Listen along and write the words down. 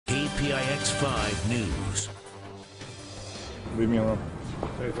KPIX 5 News. Leave me alone.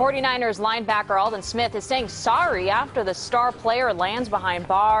 49ers linebacker Aldon Smith is saying sorry after the star player lands behind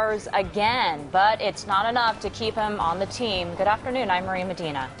bars again, but it's not enough to keep him on the team. Good afternoon, I'm Maria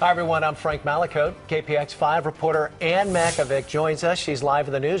Medina. Hi everyone, I'm Frank Malakote. KPIX 5 reporter Ann Makovec joins us. She's live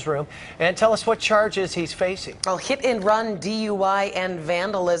in the newsroom. And tell us what charges he's facing. Well, hit and run, DUI, and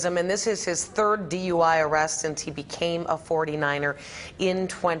vandalism, and this is his third DUI arrest since he became a 49er in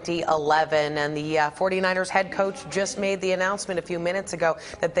 2011. And the 49ers head coach just made the announcement a few minutes ago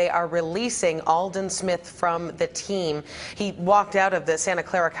that they are releasing Aldon Smith from the team. He walked out of the Santa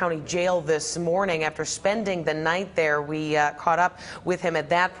Clara County Jail this morning after spending the night there. We caught up with him at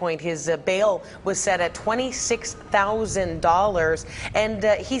that point. His bail was set at $26,000, and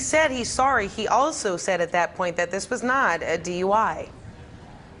he said he's sorry. He also said at that point that this was not a DUI.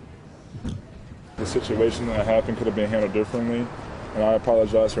 The situation that happened could have been handled differently, and I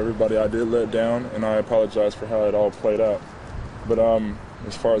apologize for everybody I did let down, and I apologize for how it all played out. But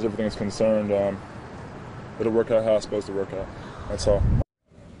as far as everything is concerned, it'll work out how it's supposed to work out. That's all.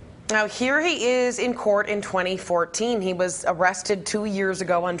 Now, here he is in court in 2014. He was arrested 2 years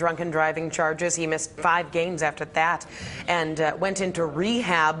ago on drunken driving charges. He missed 5 games after that and went into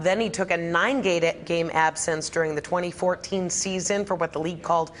rehab. Then he took a 9-game absence during the 2014 season for what the league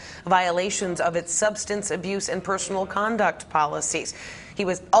called violations of its substance abuse and personal conduct policies. He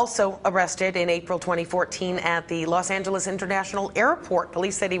was also arrested in April 2014 at the Los Angeles International Airport.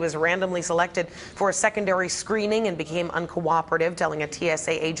 Police said he was randomly selected for a secondary screening and became uncooperative, telling a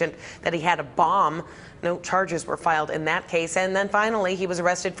TSA agent that he had a bomb. No charges were filed in that case. And then finally, he was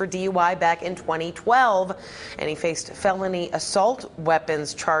arrested for DUI back in 2012, and he faced felony assault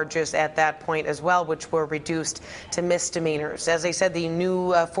weapons charges at that point as well, which were reduced to misdemeanors. As I said, the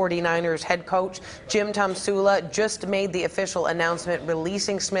new 49ers head coach, Jim Tomsula, just made the official announcement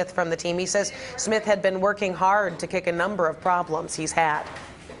releasing Smith from the team. He says Smith had been working hard to kick a number of problems he's had.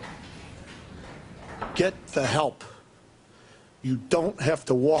 Get the help. You don't have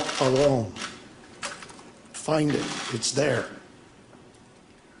to walk alone. Find it. It's there.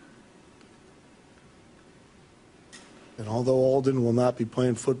 And although Aldon will not be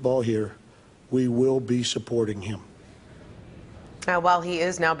playing football here, we will be supporting him. While he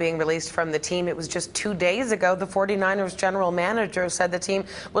is now being released from the team, it was just 2 days ago the 49ers general manager said the team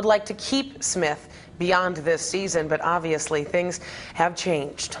would like to keep Smith beyond this season, but obviously things have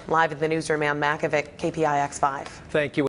changed. Live in the newsroom, Ann Makovec, KPIX 5. Thank you.